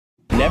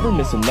never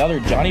miss another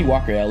Johnny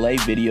Walker LA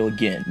video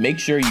again. Make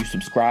sure you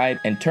subscribe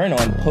and turn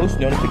on post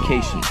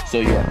notifications so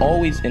you're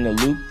always in the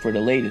loop for the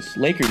latest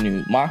Laker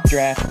news, mock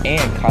draft, and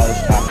college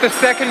topics. The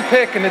second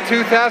pick in the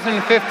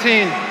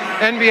 2015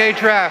 NBA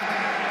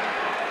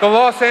Draft, the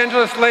Los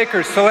Angeles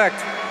Lakers select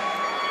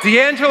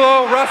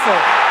D'Angelo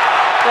Russell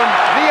from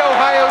The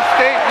Ohio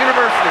State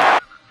University.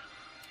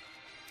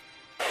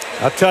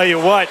 I'll tell you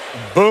what,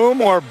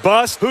 boom or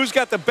bust, who's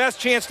got the best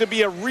chance to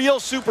be a real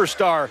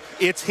superstar?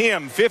 It's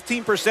him.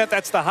 15%,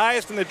 that's the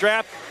highest in the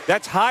draft.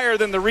 That's higher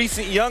than the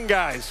recent young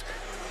guys.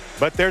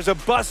 But there's a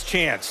bust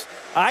chance.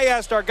 I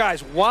asked our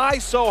guys, why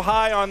so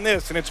high on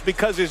this? And it's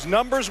because his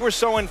numbers were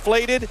so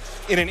inflated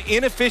in an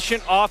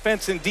inefficient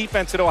offense and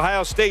defense at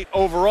Ohio State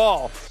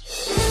overall.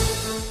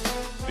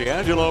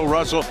 D'Angelo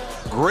Russell,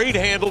 great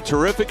handle,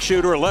 terrific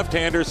shooter, a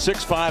left-hander,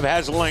 6'5",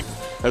 has length,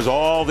 has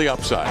all the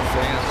upside.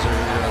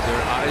 Fans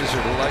their eyes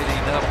are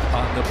lighting up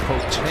on the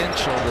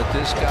potential that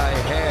this guy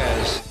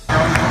has. 6'5"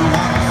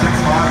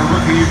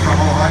 rookie from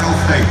Ohio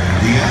State,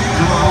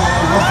 D'Angelo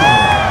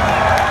Russell.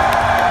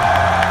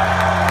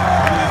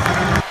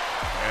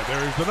 And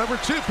there's the number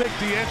 2 pick,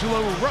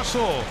 D'Angelo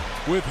Russell,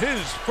 with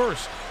his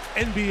first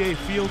NBA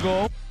field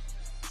goal.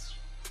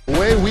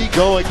 Away we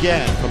go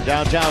again from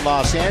downtown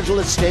Los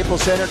Angeles,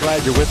 Staples Center.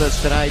 Glad you're with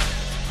us tonight.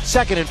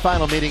 Second and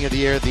final meeting of the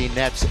year, the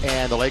Nets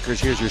and the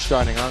Lakers. Here's your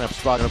starting lineup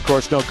spot. And of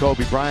course, no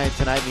Kobe Bryant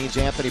tonight means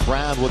Anthony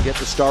Brown will get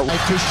the start. To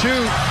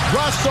shoot,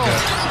 Russell.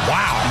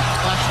 Wow.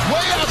 That's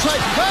way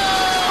outside.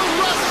 Oh,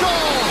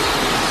 Russell!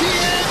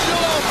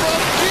 D'Angelo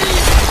from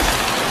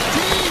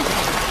deep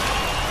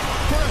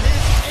for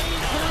his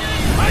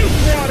 8-3. Ice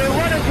water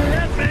running through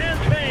that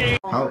man's veins.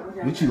 How?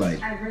 What you like?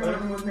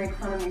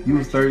 You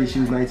was 30, she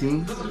was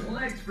 19? Hell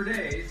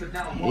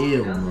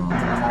no.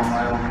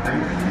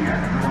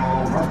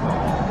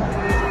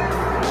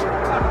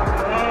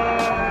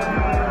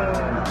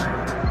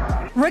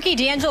 Rookie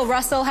D'Angelo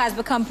Russell has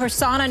become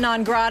persona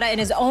non grata in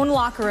his own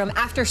locker room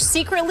after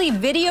secretly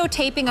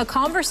videotaping a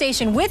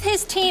conversation with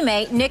his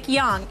teammate, Nick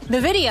Young.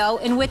 The video,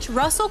 in which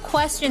Russell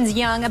questions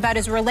Young about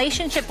his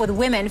relationship with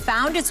women,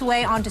 found its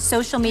way onto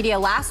social media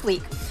last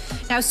week.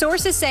 Now,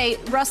 sources say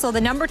Russell,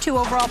 the number 2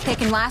 overall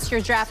pick in last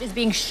year's draft, is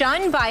being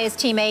shunned by his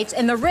teammates,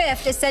 and the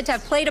rift is said to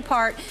have played a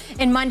part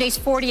in Monday's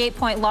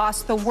 48-point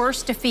loss, the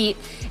worst defeat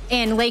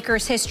in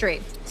Lakers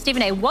history.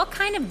 Stephen A., what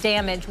kind of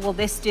damage will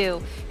this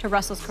do to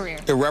Russell's career?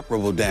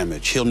 Irreparable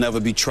damage. He'll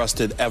never be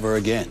trusted ever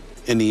again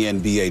in the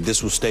NBA.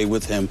 This will stay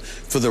with him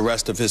for the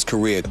rest of his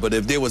career. But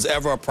if there was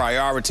ever a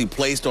priority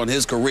placed on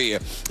his career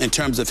in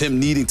terms of him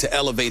needing to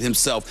elevate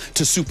himself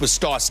to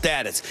superstar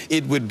status,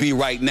 it would be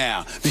right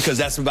now, because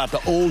that's about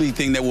the only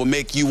thing that will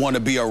make you want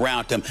to be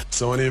around him.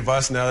 So any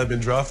advice now that I've been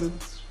drafted?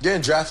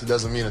 Getting drafted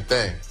doesn't mean a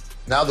thing.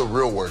 Now the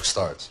real work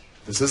starts.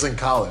 This isn't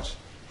college.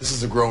 This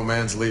is a grown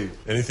man's league.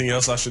 Anything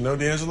else I should know,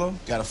 D'Angelo?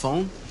 Got a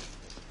phone?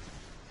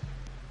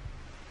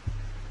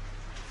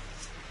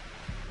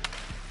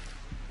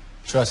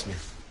 Trust me.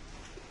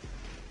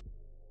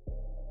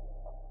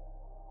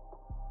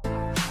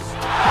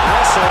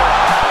 Russell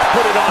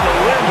put it on the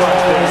rim.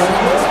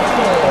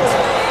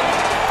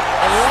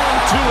 And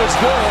round 2 is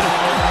good.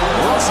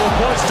 Russell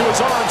points to his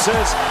arm,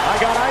 says, I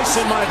got ice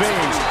in my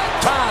veins.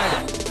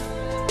 Tied.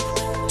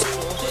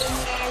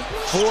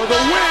 For the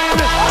win.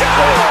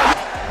 Got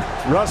it!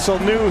 Russell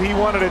knew he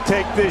wanted to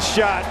take this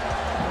shot.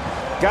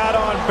 Got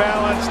on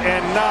balance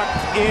and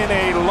knocked in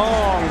a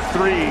long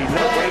 3.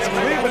 It's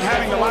Cleveland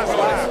having the last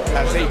laugh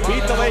as they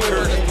beat the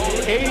Lakers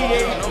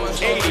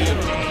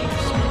 88-80.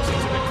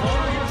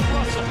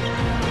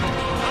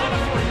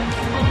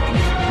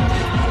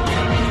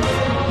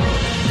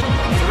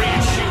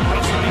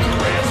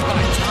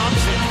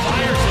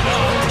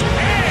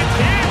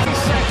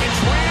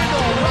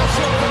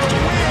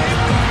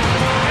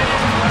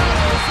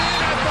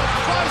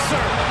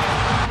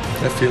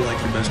 That feel like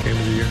the best game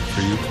of the year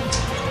for you?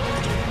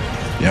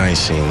 Yeah, I ain't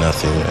seen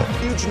nothing yet.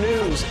 Huge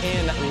news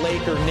in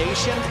Laker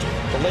Nation.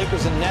 The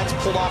Lakers and Nets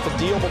pulled off a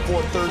deal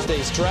before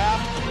Thursday's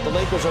draft. The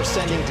Lakers are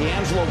sending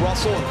D'Angelo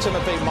Russell and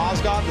Timothy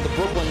Mozgov to the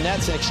Brooklyn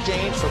Nets in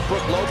exchange for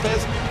Brook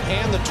Lopez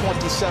and the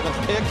 27th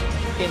pick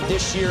in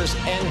this year's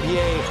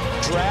NBA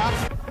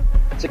draft.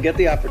 To get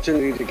the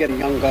opportunity to get a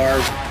young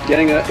guard,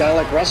 getting a guy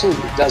like Russell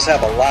who does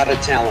have a lot of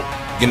talent.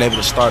 Getting able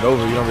to start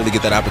over, you don't really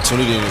get that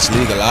opportunity in this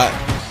league a lot.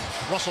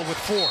 Russell with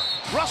 4.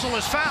 Russell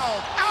is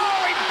fouled.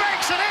 Oh, he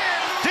banks it in!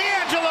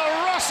 D'Angelo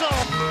Russell!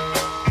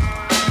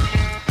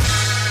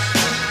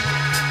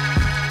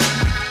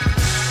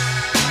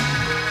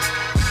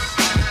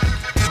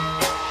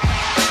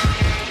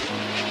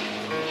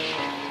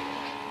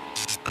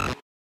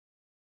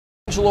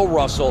 D'Angelo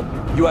Russell,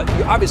 you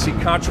obviously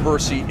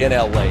controversy in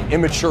LA,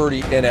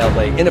 immaturity in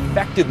LA,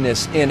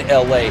 ineffectiveness in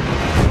LA.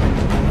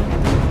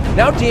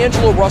 Now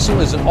D'Angelo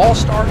Russell is an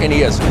all-star and he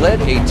has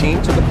led a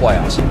team to the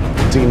playoffs.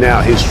 See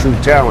now his true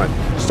talent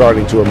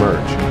starting to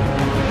emerge.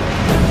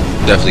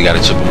 Definitely got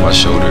a chip on my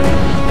shoulder.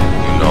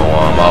 You know,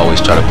 I always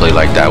try to play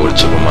like that with a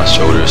chip on my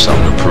shoulder,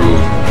 something to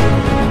prove.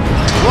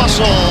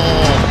 Russell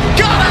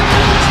got it!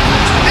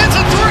 It's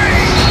a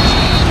 3!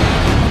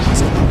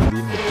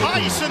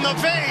 Ice in the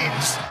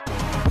veins.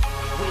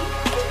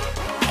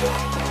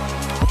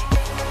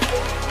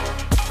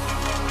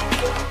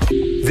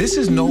 This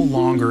is no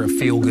longer a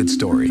feel-good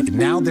story.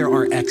 Now there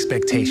are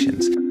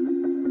expectations.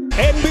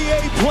 NBA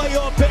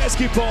playoff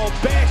basketball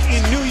back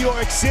in New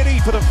York City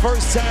for the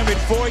first time in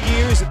 4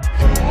 years.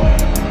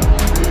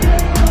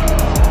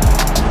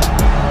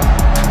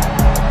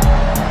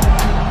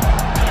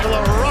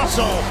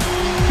 Russell.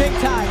 Big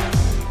time.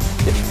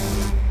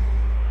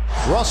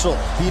 Russell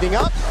beating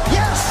up.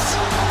 Yes!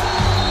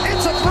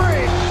 It's a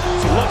three.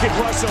 So look at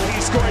Russell. He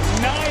scored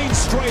 9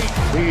 straight.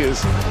 He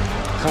has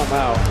come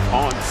out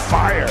on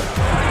fire.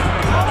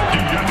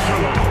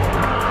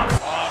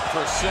 On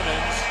for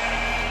Simmons.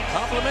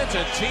 Compliment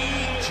to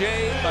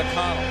T.J.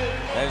 McConnell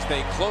as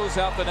they close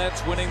out the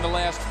Nets, winning the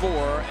last 4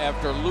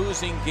 after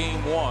losing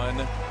game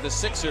 1. The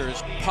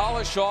Sixers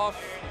polish off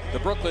the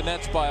Brooklyn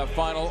Nets by a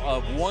final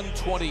of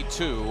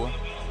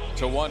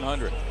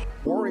 122-100.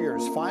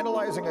 Warriors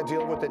finalizing a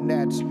deal with the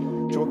Nets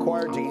to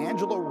acquire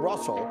D'Angelo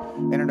Russell,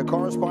 and in a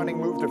corresponding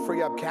move to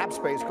free up cap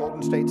space,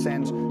 Golden State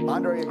sends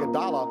Andre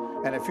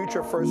Iguodala and a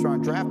future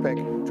first-round draft pick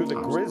to the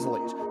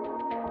Grizzlies.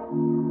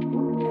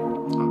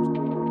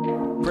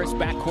 Chris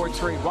backcourt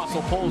three.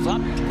 Russell pulls up,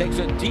 takes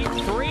a deep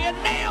three, and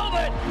nailed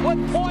it with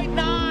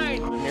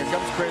 .9. Here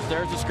comes Chris.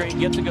 There's the screen.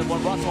 Gets a good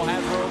one. Russell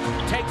has room.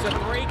 Takes a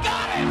three.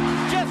 Got it!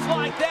 Just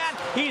like that.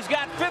 He's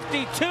got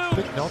 52.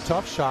 No,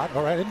 tough shot.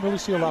 All right, I didn't really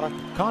see a lot of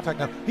contact.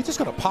 Now, he's just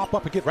going to pop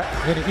up and get right,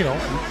 and,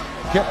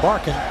 get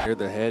barking. Here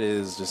the head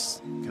is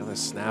just kind of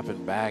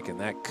snapping back,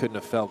 and that couldn't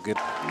have felt good.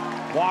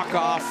 Walk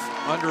off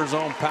under his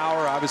own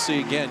power. Obviously,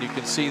 again, you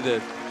can see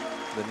the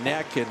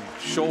neck and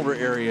shoulder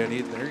area. And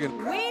they're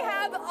gonna... We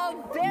have a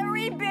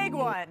very big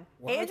one.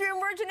 What? Adrian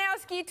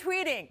Wojnarowski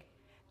tweeting,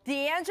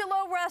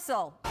 D'Angelo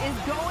Russell is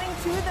going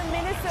to the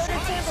Minnesota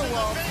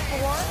Timberwolves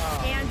for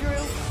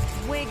Andrew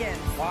Wiggins.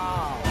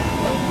 Wow.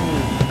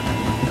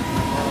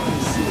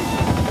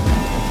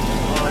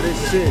 Oh,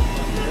 this shit.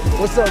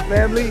 What's up,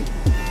 family?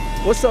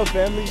 What's up,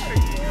 family?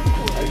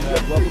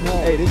 Welcome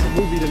home. Hey, this is a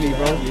movie to me,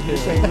 bro.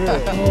 This ain't real.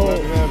 Let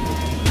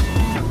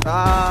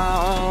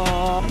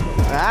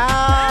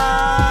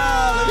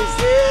me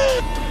see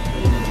it.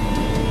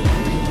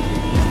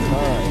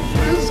 All right.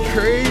 This is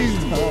crazy.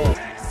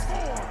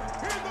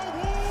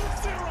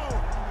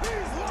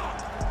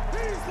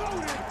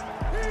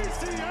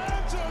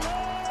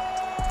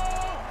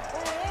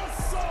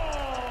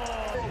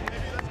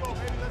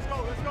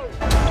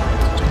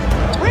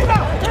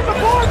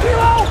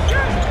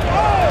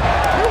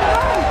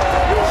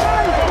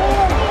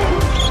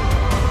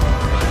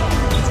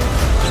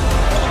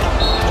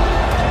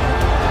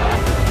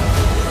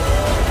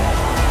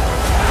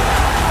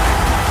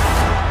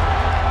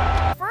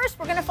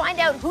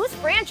 Whose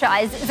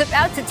franchise is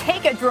about to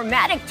take a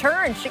dramatic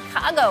turn?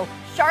 Chicago,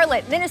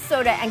 Charlotte,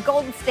 Minnesota, and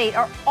Golden State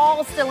are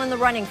all still in the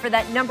running for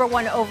that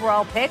 #1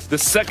 overall pick. The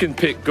second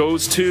pick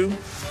goes to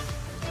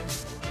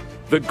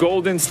the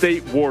Golden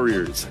State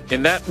Warriors,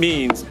 and that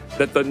means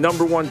that the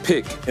 #1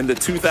 pick in the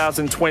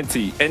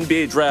 2020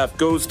 NBA draft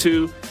goes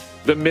to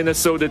the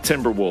Minnesota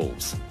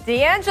Timberwolves.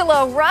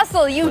 D'Angelo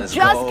Russell, you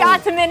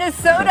got to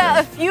Minnesota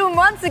a few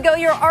months ago.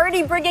 You're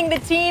already bringing the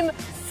team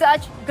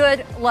such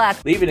good luck.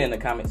 Leave it in the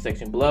comment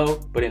section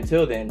below, but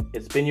until then,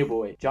 it's been your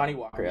boy, Johnny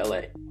Walker,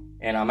 LA,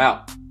 and I'm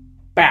out.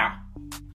 Bow.